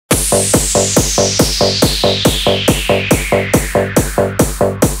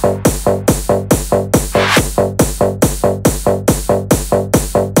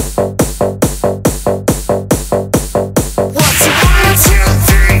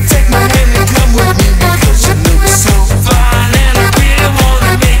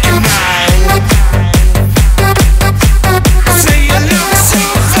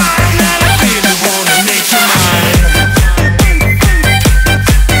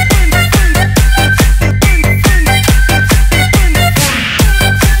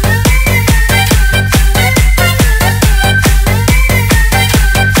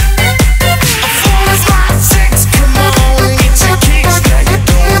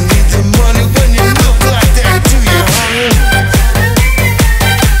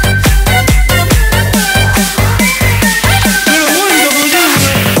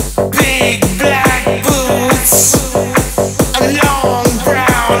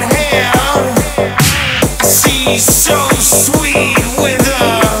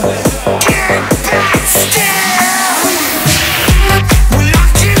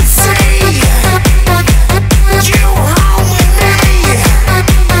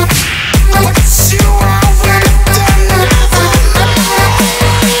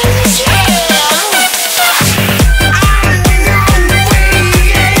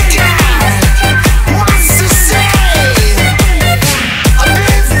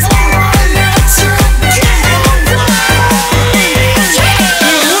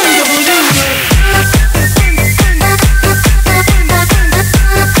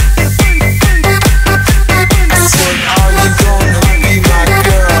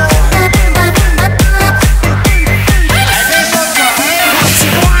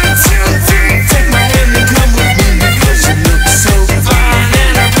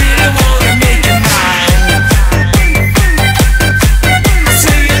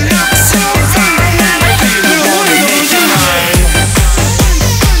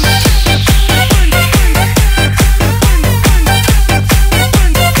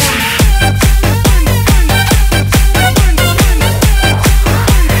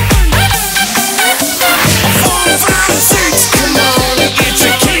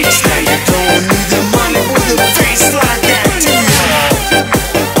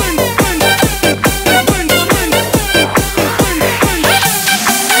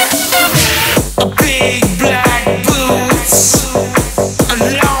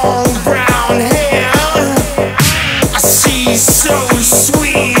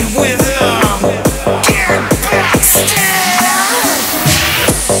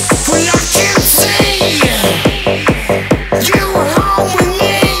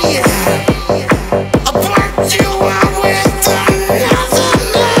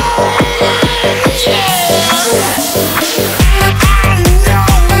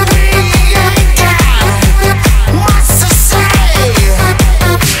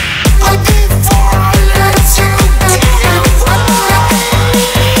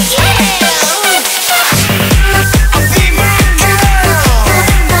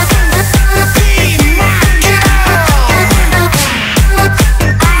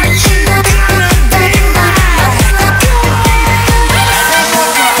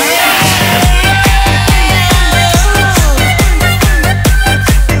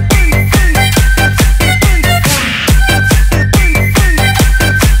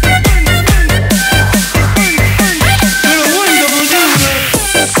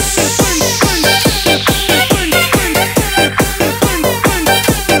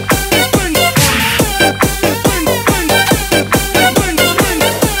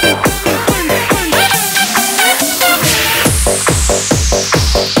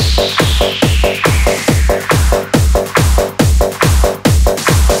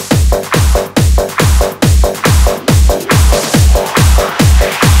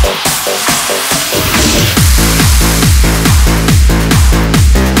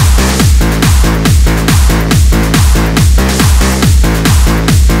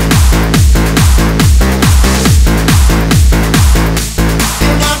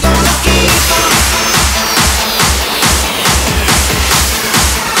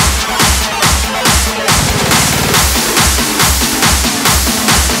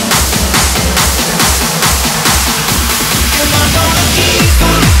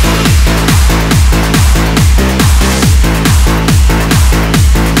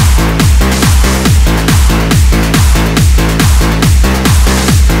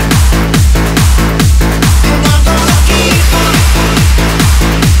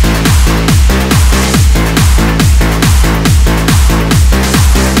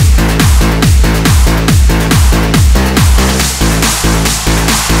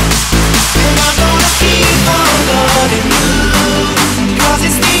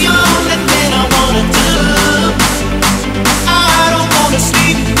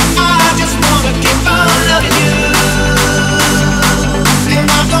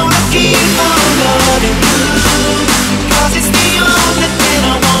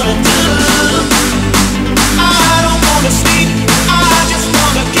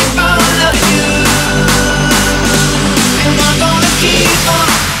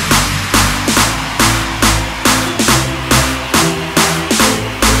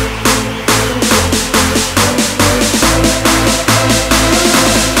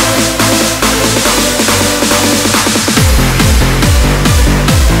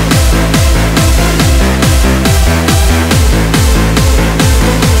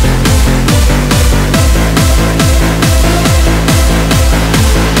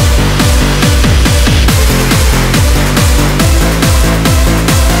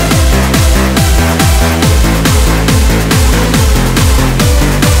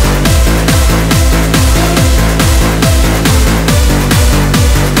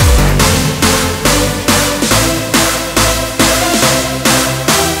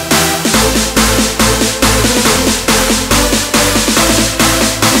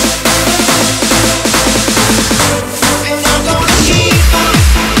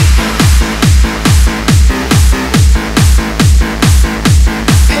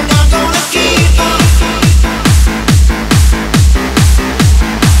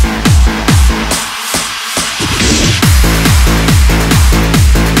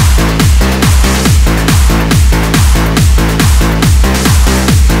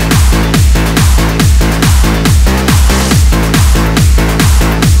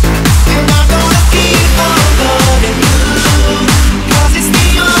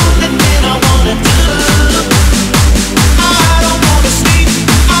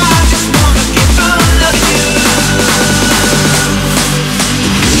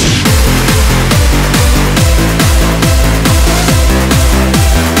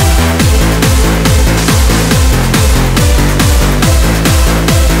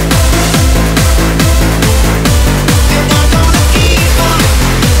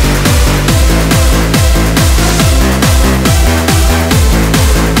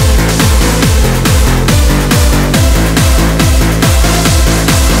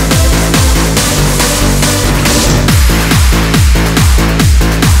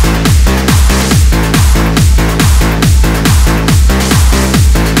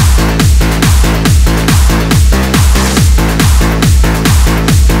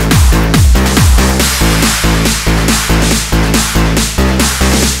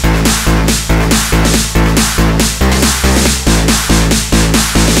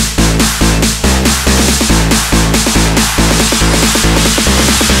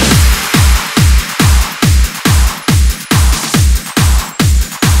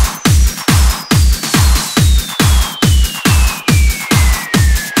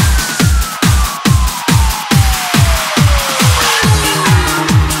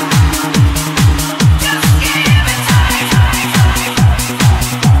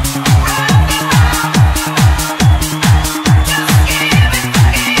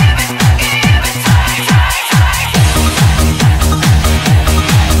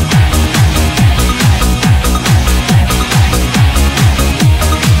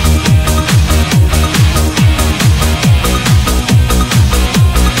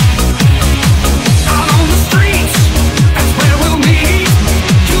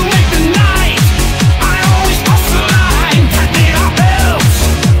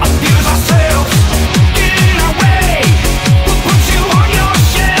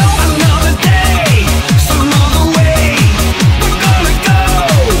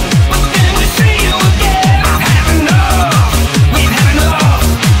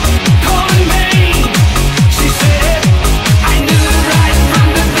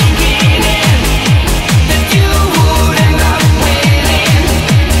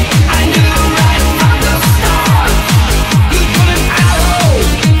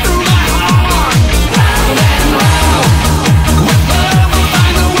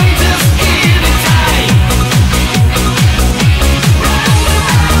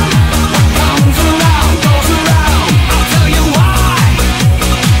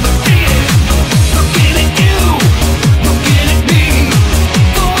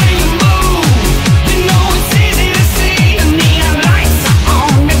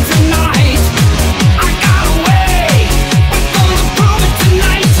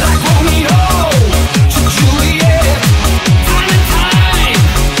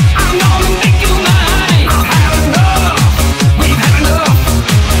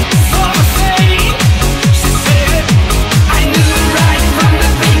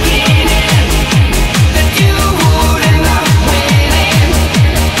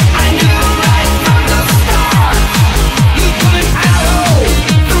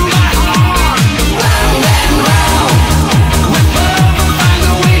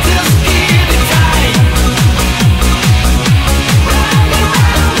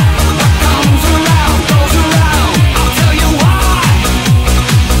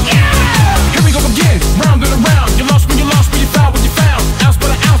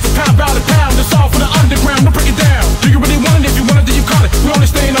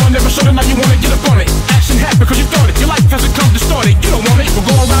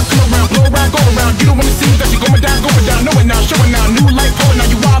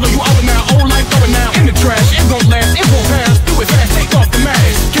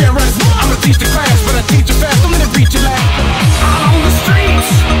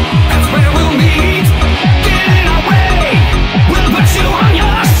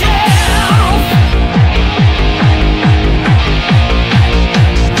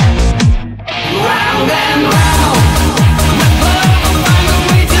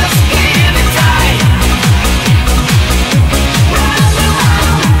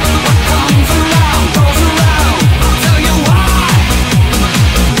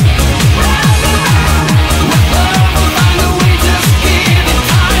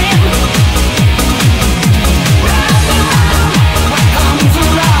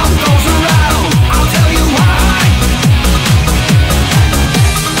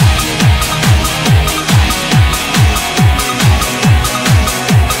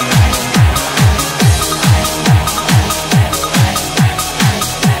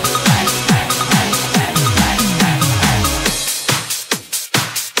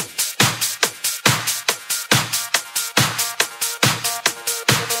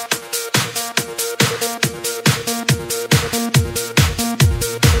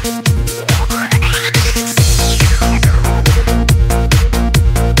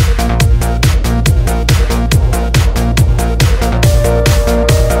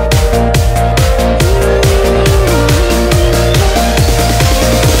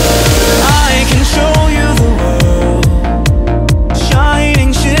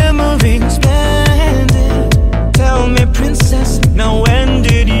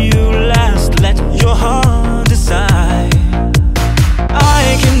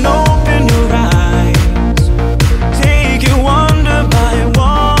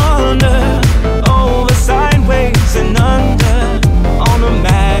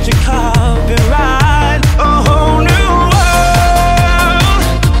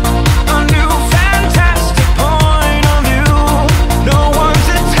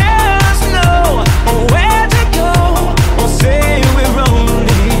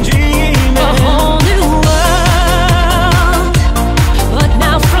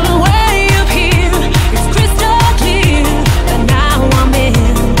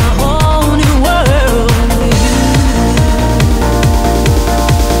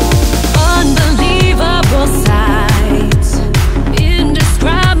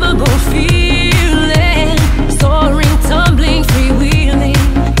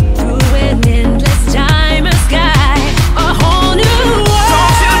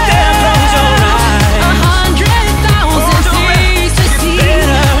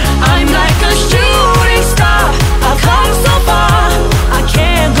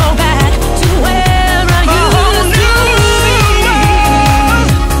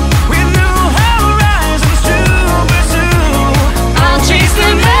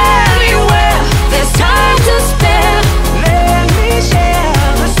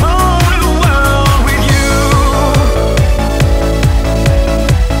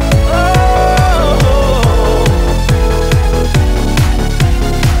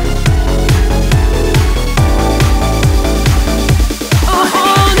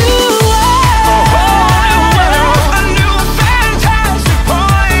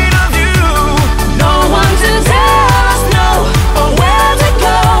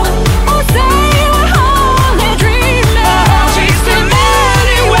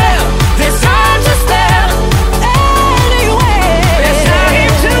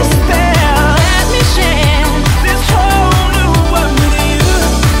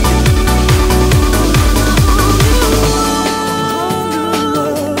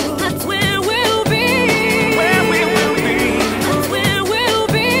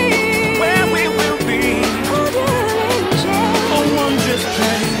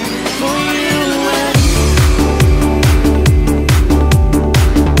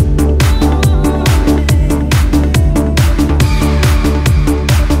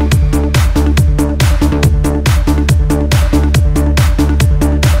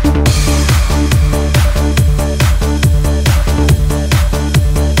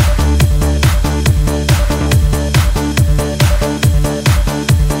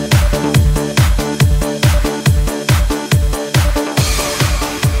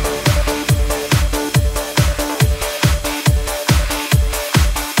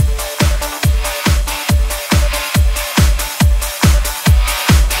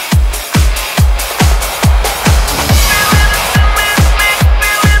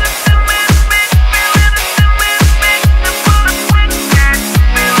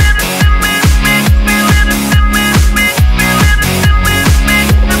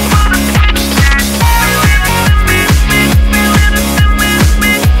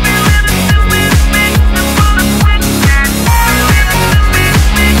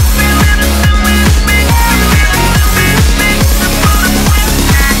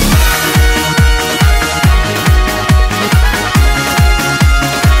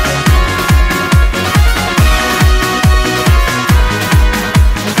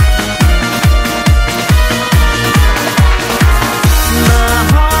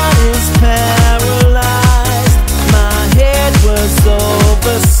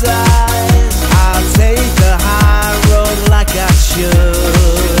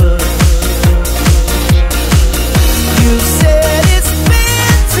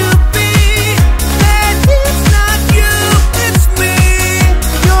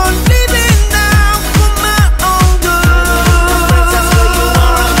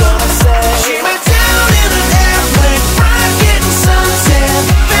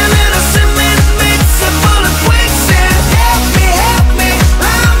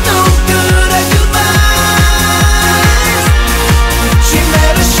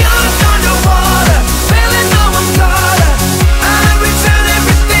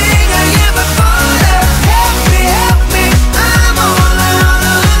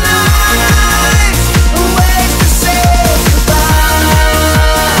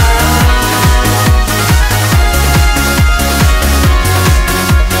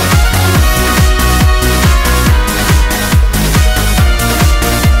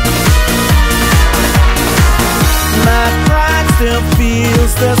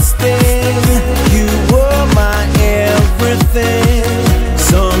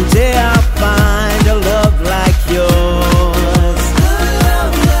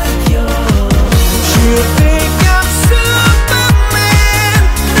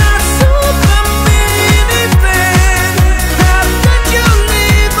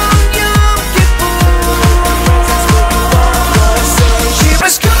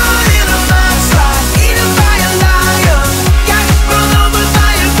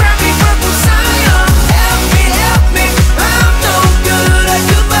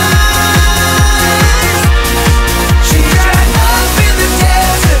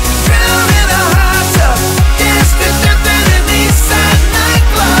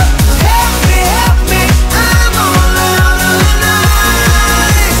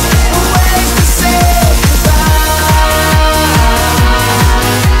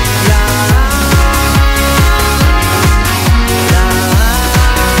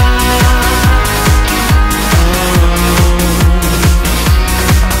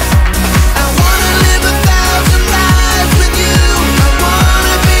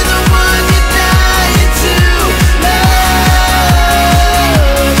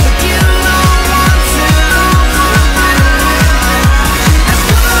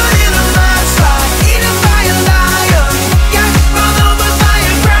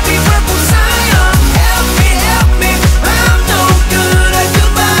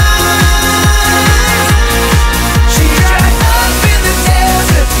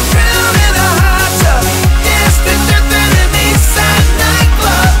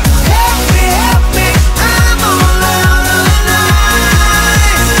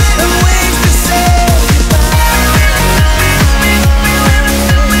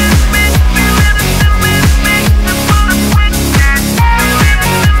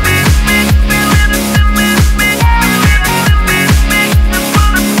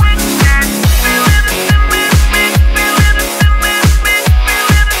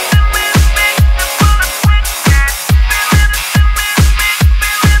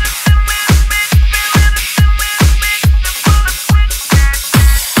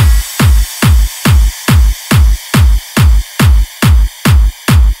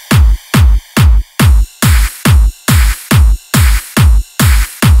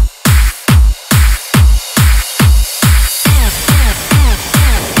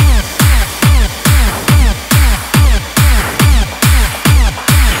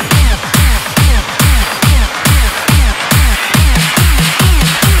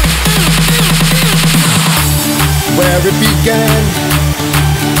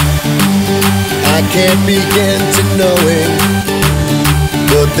can't begin to know it,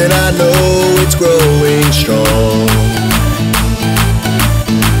 but then I know it's growing strong.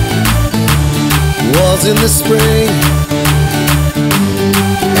 Was in the spring,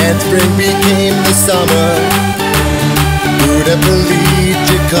 and spring became the summer. Who'd have believed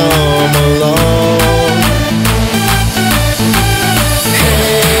you'd come along?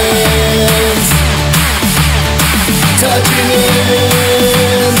 Hands touching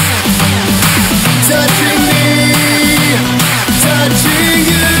hands, touching me, touching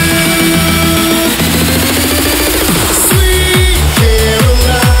you. Sweet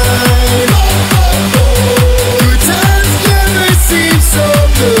Caroline, good times never seem so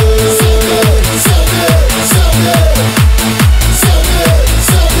good. So good, so good, so good, so good,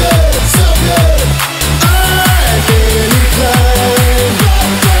 so good, so good. I've been inclined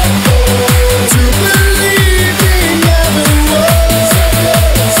to believe in everyone. So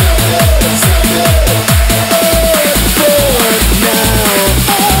good, so good, so good. But now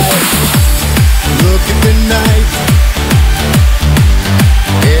I look at the night,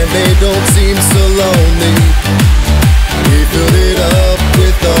 and they don't seem so lonely. We filled it up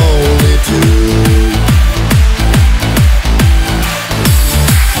with only two.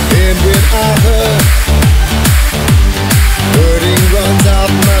 And when I hurt, hurting runs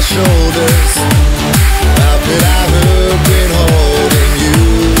off my shoulders. How could I hurt when holding you?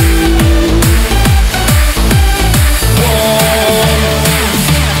 Warm,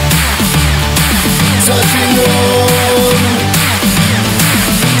 touching warm,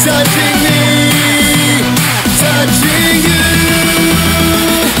 touching me, touching you.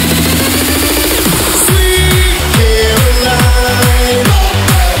 Sweet Caroline,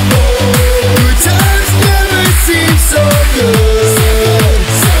 good times never seem so good.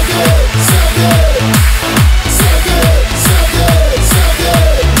 So good, so good, so good, so good, so good.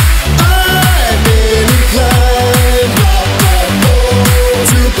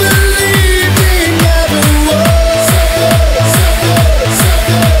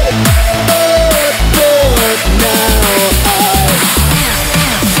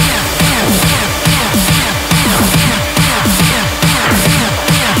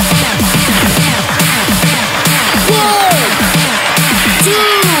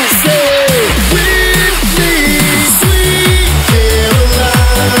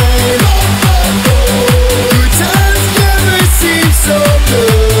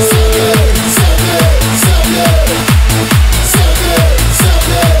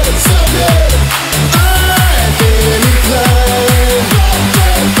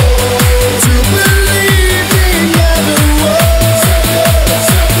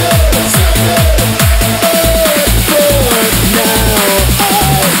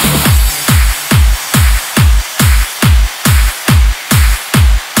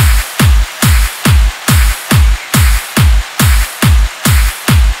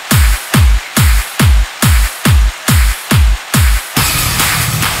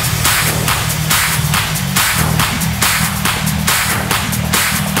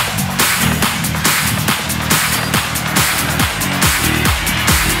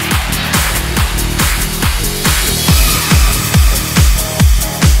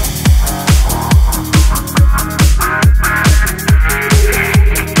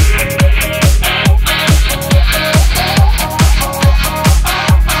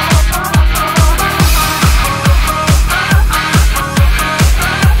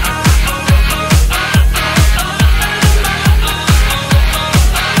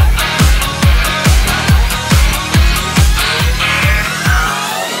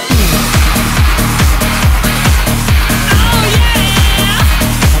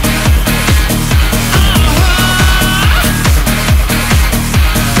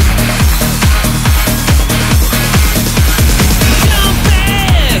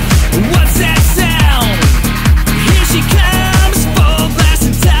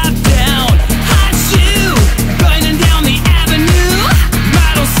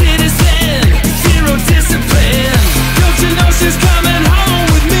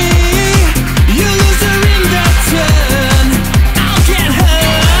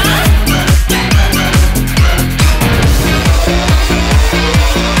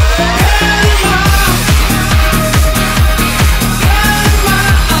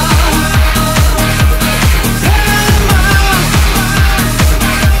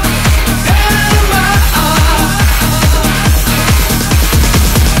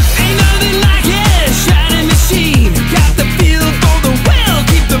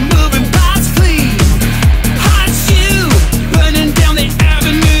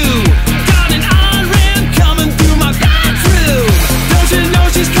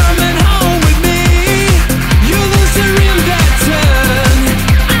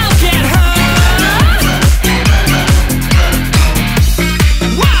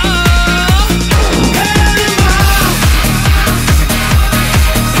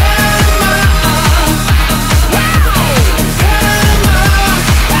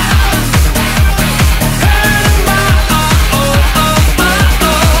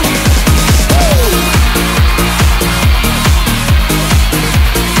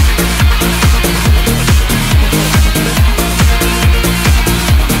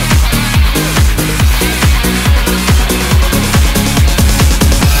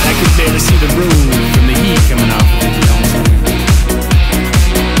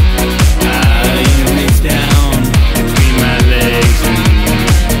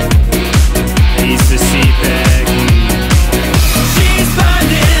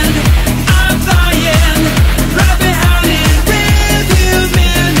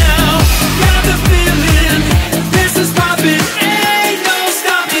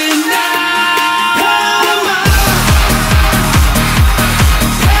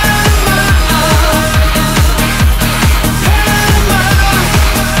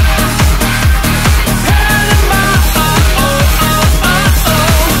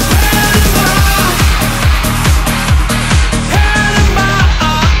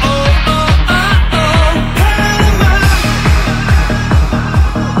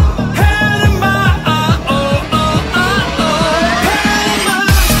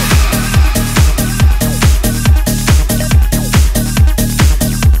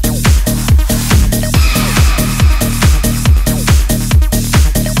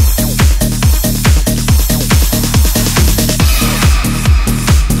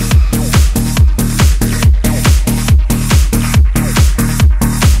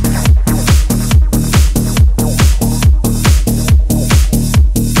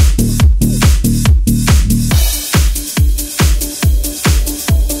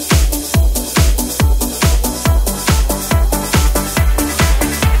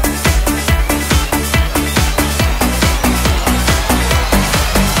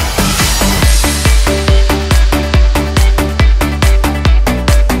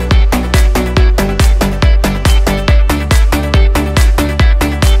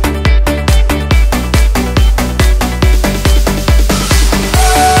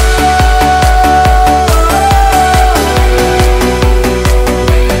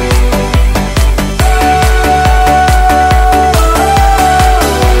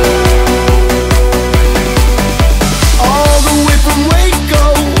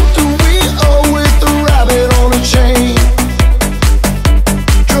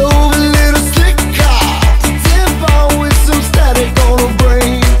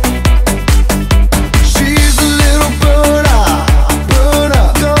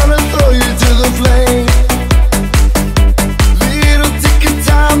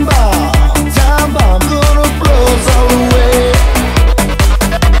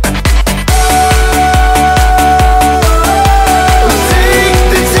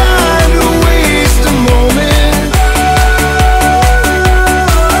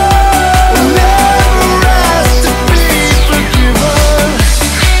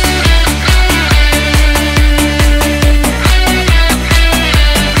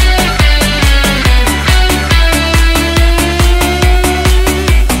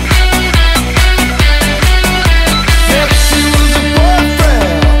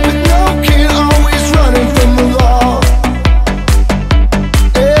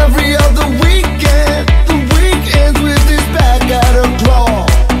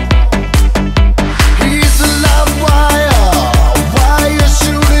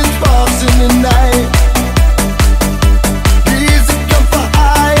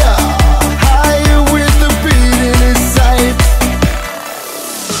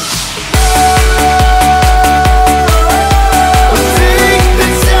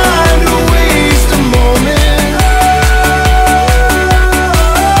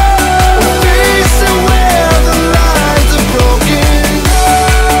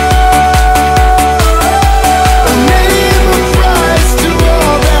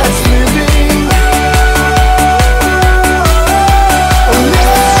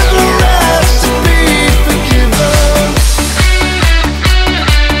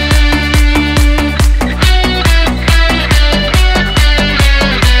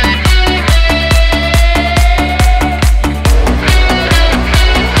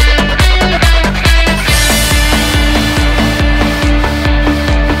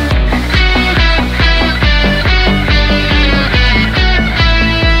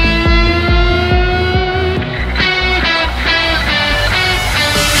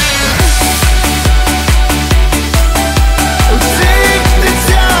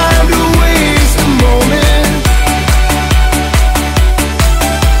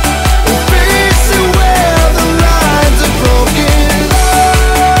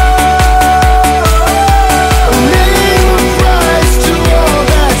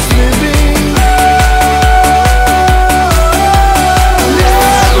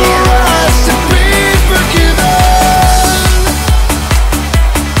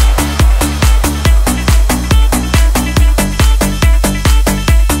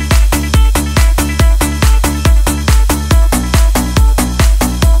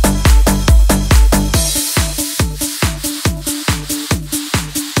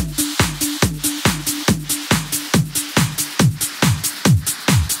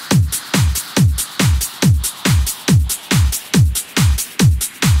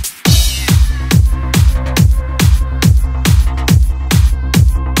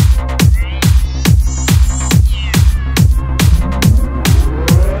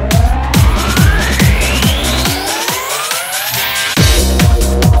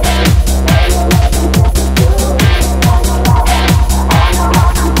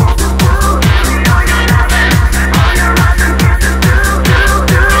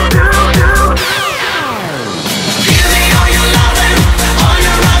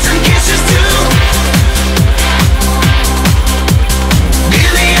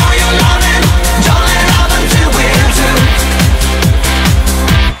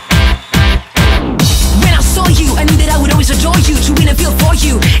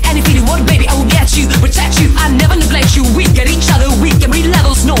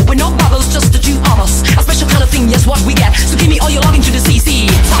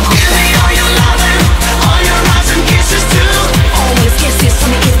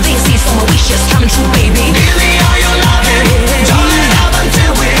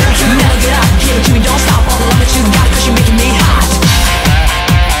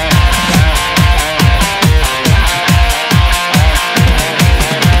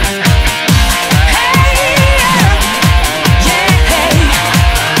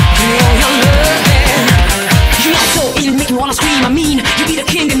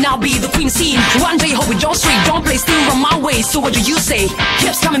 and I'll be the queen scene. One day hope we don't street, don't play still on my way. So what do you say?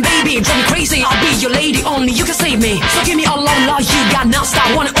 Hips coming baby, drive me crazy. I'll be your lady, only you can save me. So give me all love you got, now stop.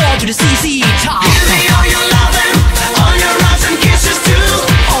 Want it all to the CC top. Give me all your lovin', all your eyes and kisses too.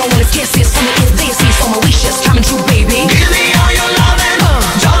 All I want is kisses, tell me if they see. So my wishes coming true, baby. Give me all your lovin',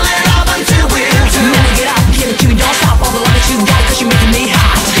 don't let up until we're two. Never get up, give it to me, don't stop. All the love that you got, cause you're making me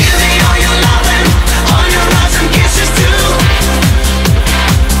hot. Give me all your lovin', all your eyes and kisses too.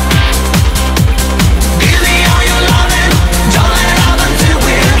 Give me all your lovin', don't let up until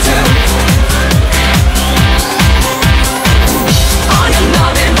we're two. All your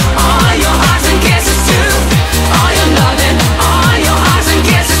lovin', all your eyes and kisses too. All your lovin', all your eyes and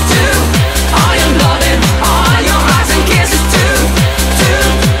kisses too. All your lovin', all your eyes and kisses too.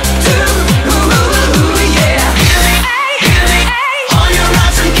 Ooh, ooh, ooh, yeah. Give me all your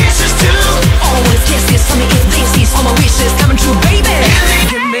eyes and kisses too. All I want is kisses, tell me if they see. All my wishes coming true, baby.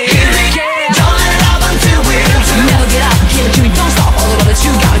 Give me, yeah. Don't let up until we're two. Never get up, give it to me, don't stop. All the love that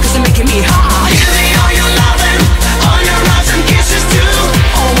you got, cause you're making me hot. Give me all your lovin', all your eyes and kisses too.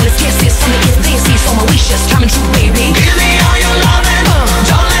 All I want is kisses, tell me if they see. All my wishes coming true, baby. Give me all your lovin',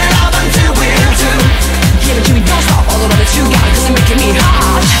 don't let up until we're two. Give it to me, don't stop. All the love that you got, cause you're making me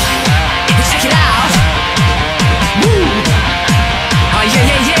hot. Check it out. Woo. Oh yeah,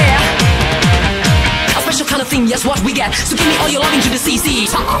 yeah, yeah. A special kind of thing, yes, what we get. So give me all your loving to the CC.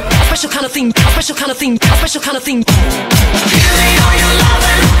 A special kind of thing, a special kind of thing, a special kind of thing. Give me all your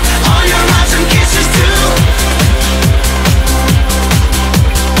lovin', all your eyes and kisses too.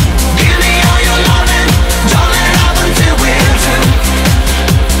 Give me all your lovin', don't let up until we're two.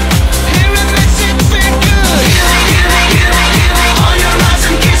 Here it makes it feel good. Give me all your eyes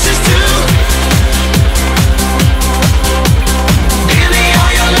and kisses too. Give me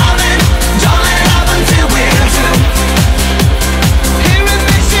all your lovin', don't let up until we're two. Here it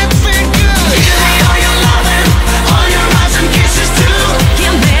makes it feel good. Give me all your lovin', all your eyes and kisses too.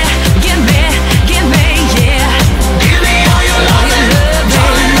 Give me, yeah.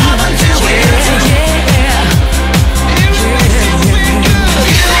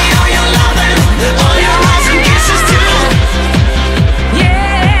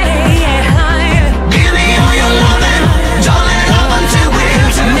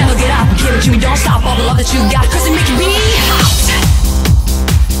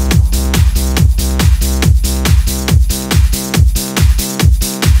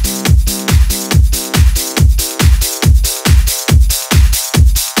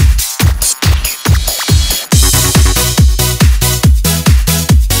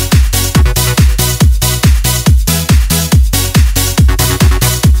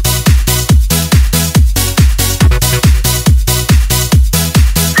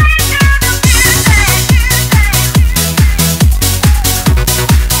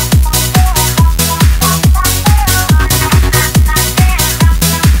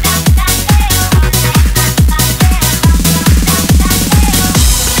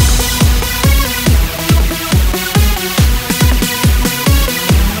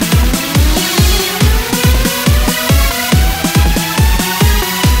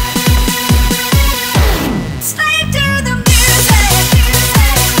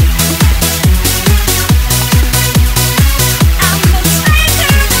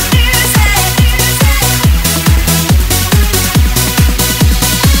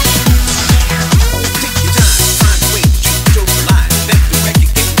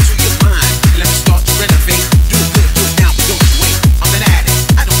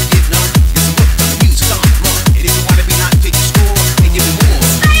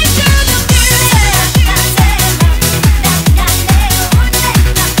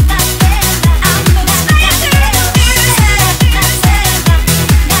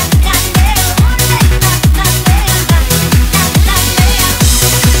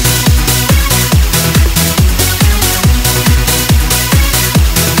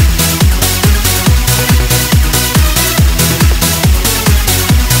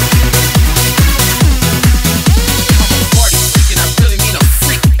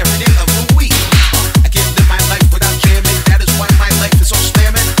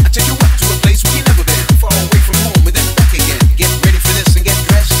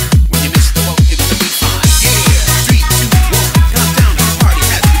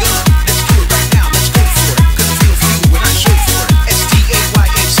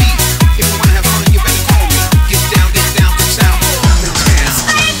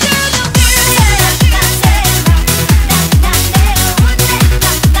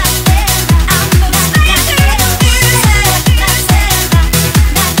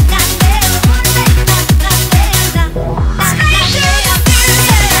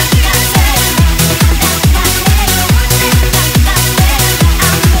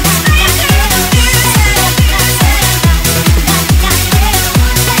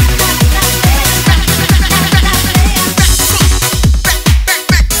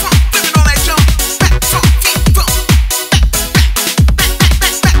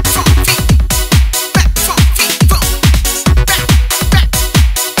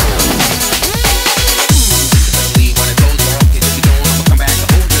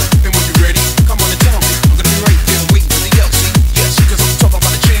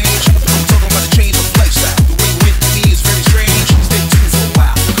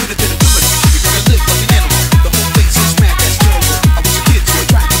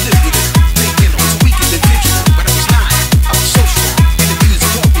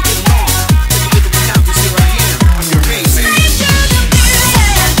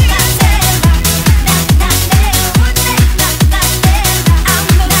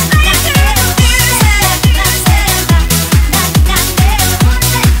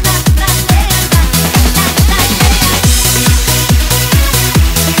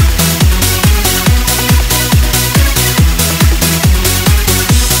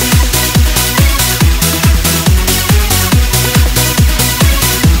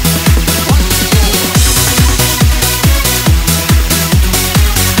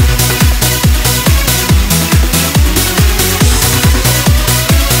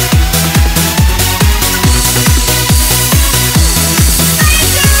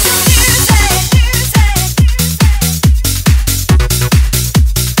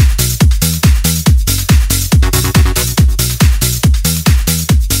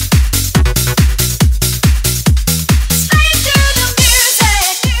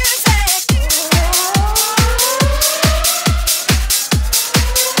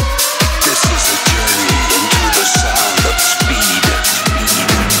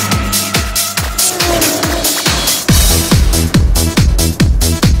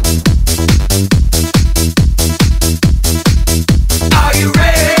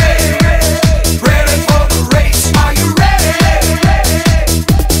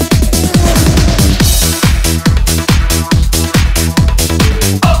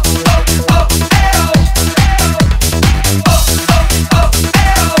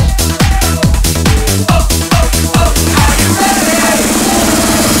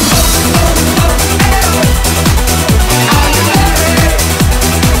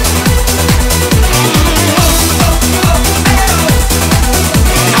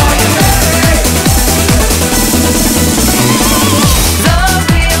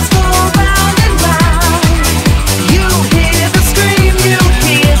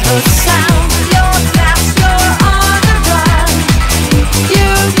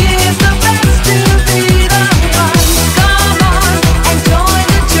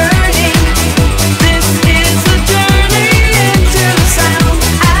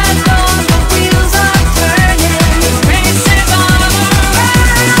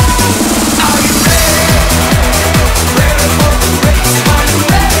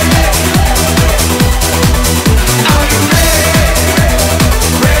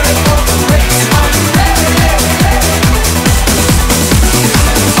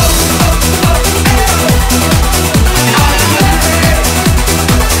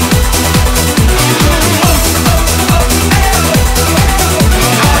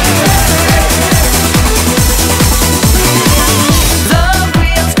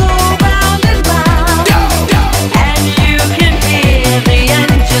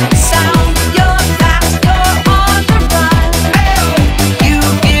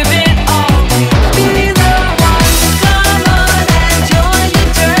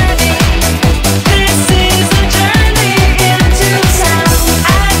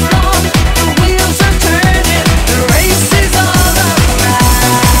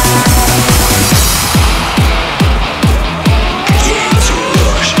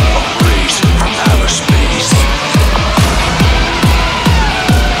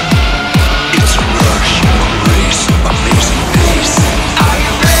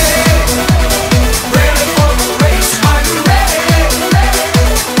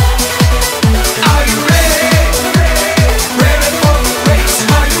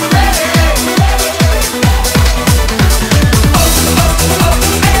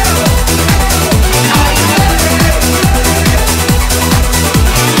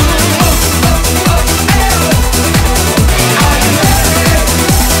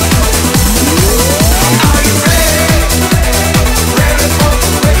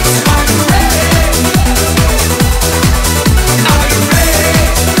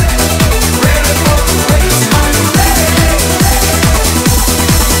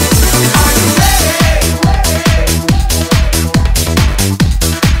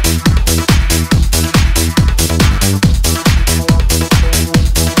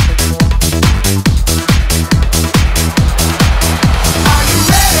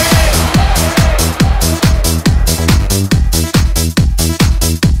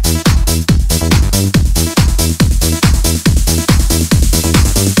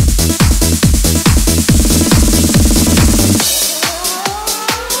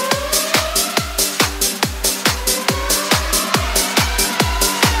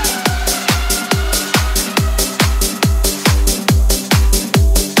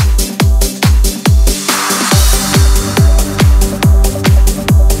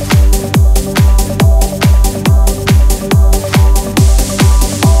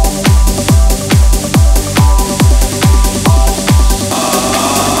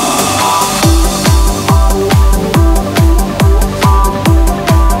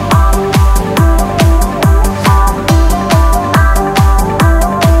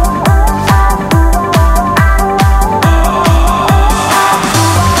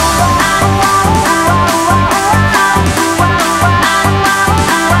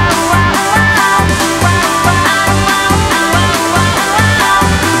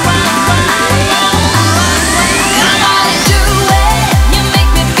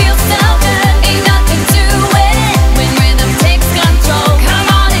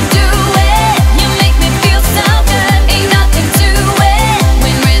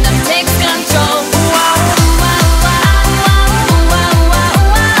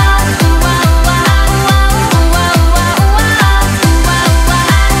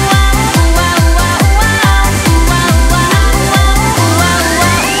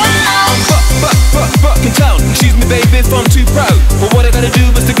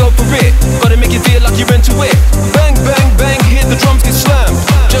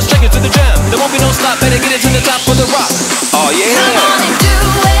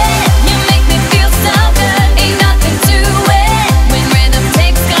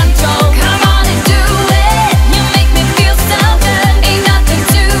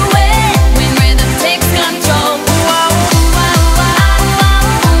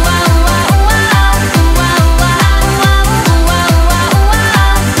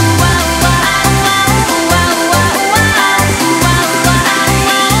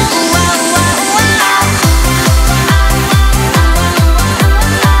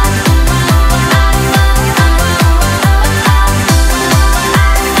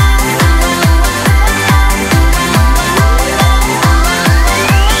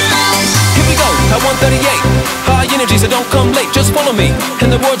 38. High energy, so don't come late. Just follow me in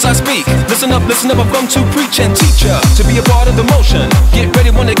the words I speak. Listen up, I've come to preach and teach ya, to be a part of the motion. Get ready,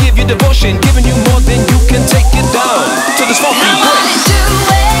 wanna give you devotion, giving you more than you can take it down to this funky Come on break. and do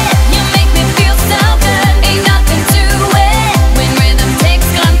it. You make me feel so good. Ain't nothing to it when rhythm takes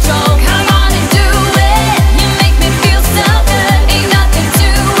control. Come on and do it. You make me feel so good. Ain't nothing to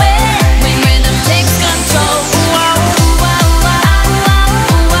it when rhythm takes control. Come on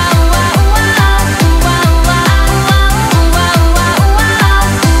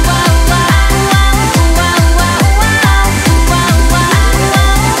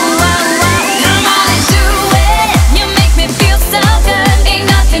and do it. You make me feel so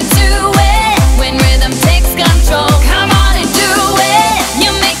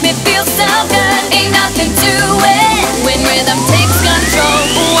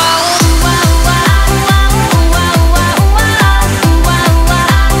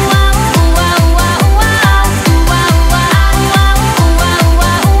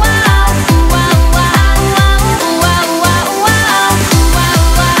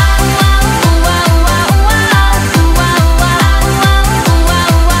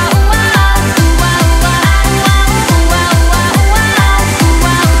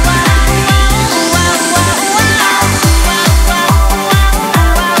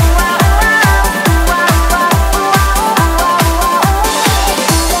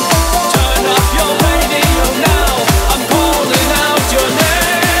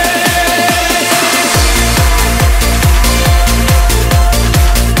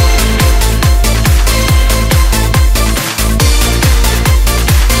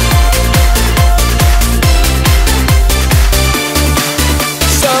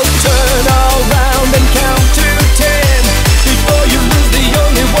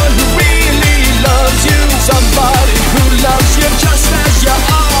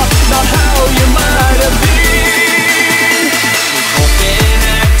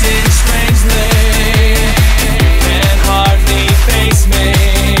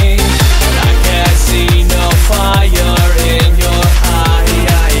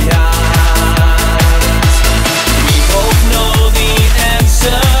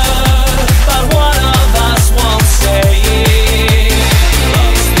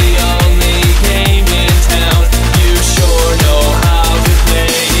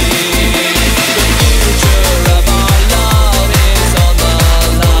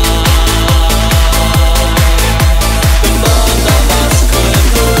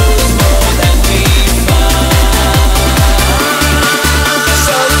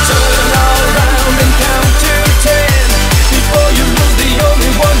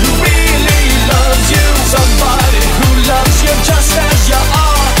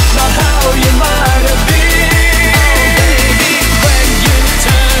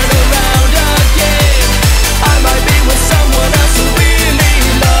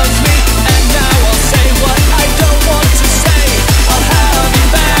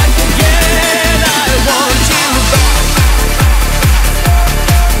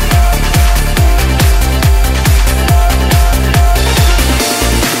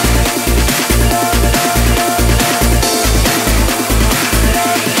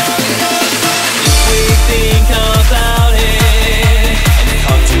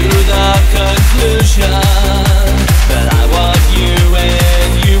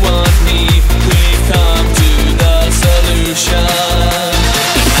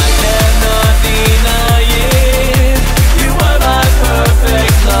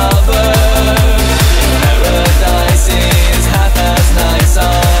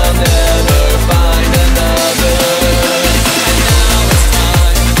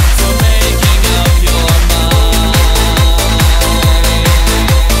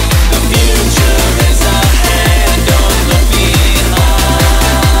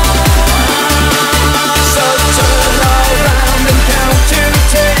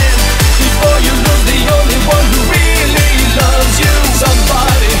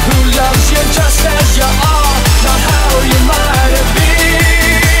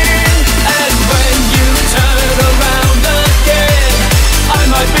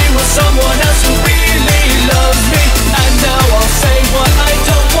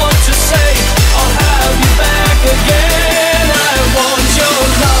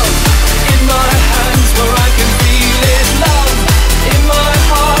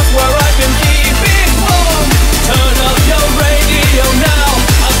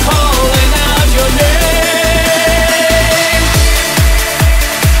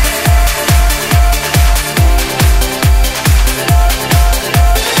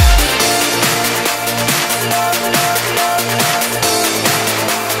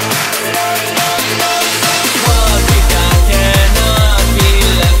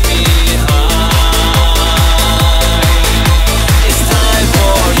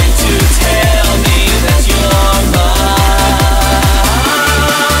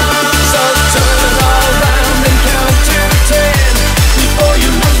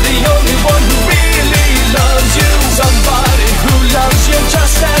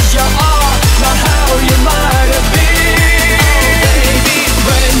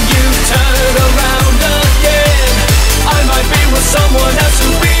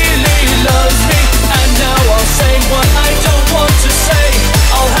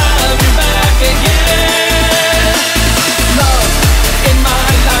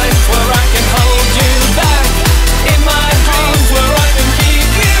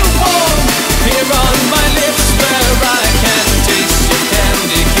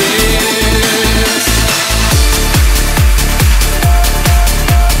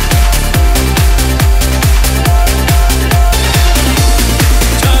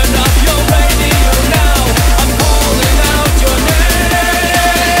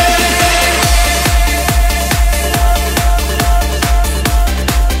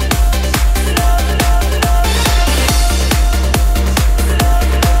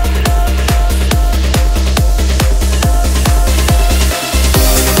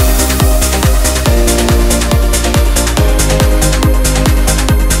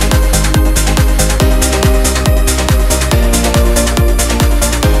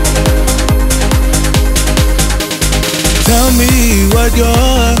what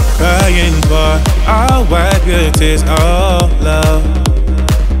you're crying for. I'll wipe your tears all up.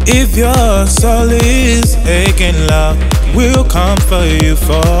 If your soul is aching, love, we'll come for you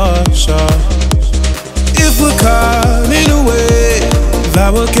for sure. If we're caught in a way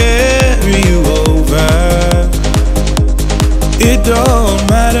that will carry you over, it don't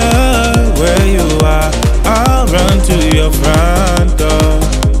matter where you are, I'll run to your front door.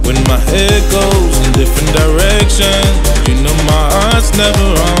 When my head goes in different directions, you know my heart's never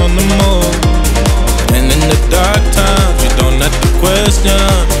on the move. And in the dark times, you don't have to question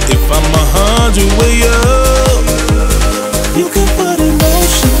if I'm 100 with you. You can put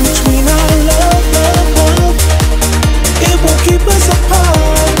emotion between our love, love, love. It won't keep us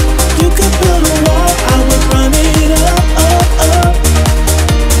apart. You can build a wall, I will run it up, up, up,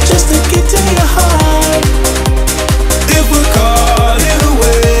 just to get to your heart. If we're caught in a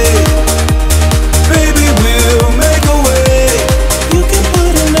way, baby, we'll make a way. You can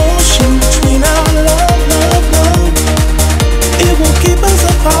put an ocean between our love, love, love. It won't keep us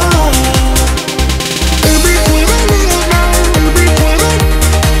apart.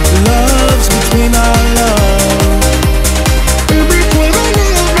 Love's between our love.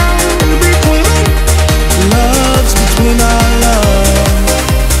 Love's between our love.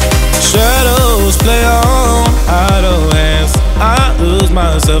 Shadows play on idle hands. I lose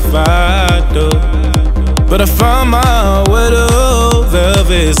myself, I do. But I find my way to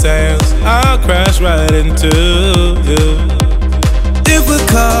velvet sands. I'll crash right into you. If we're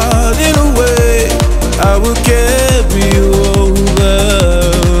caught in a way, I will carry you over.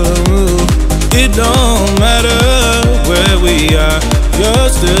 It don't matter where we are, you're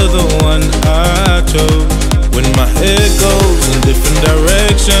still the one I chose. When my head goes in different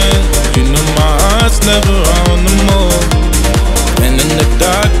directions, you know my heart's never on the move. And in the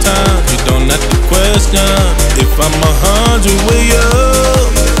dark times, you don't have to question if I'm 100 with you.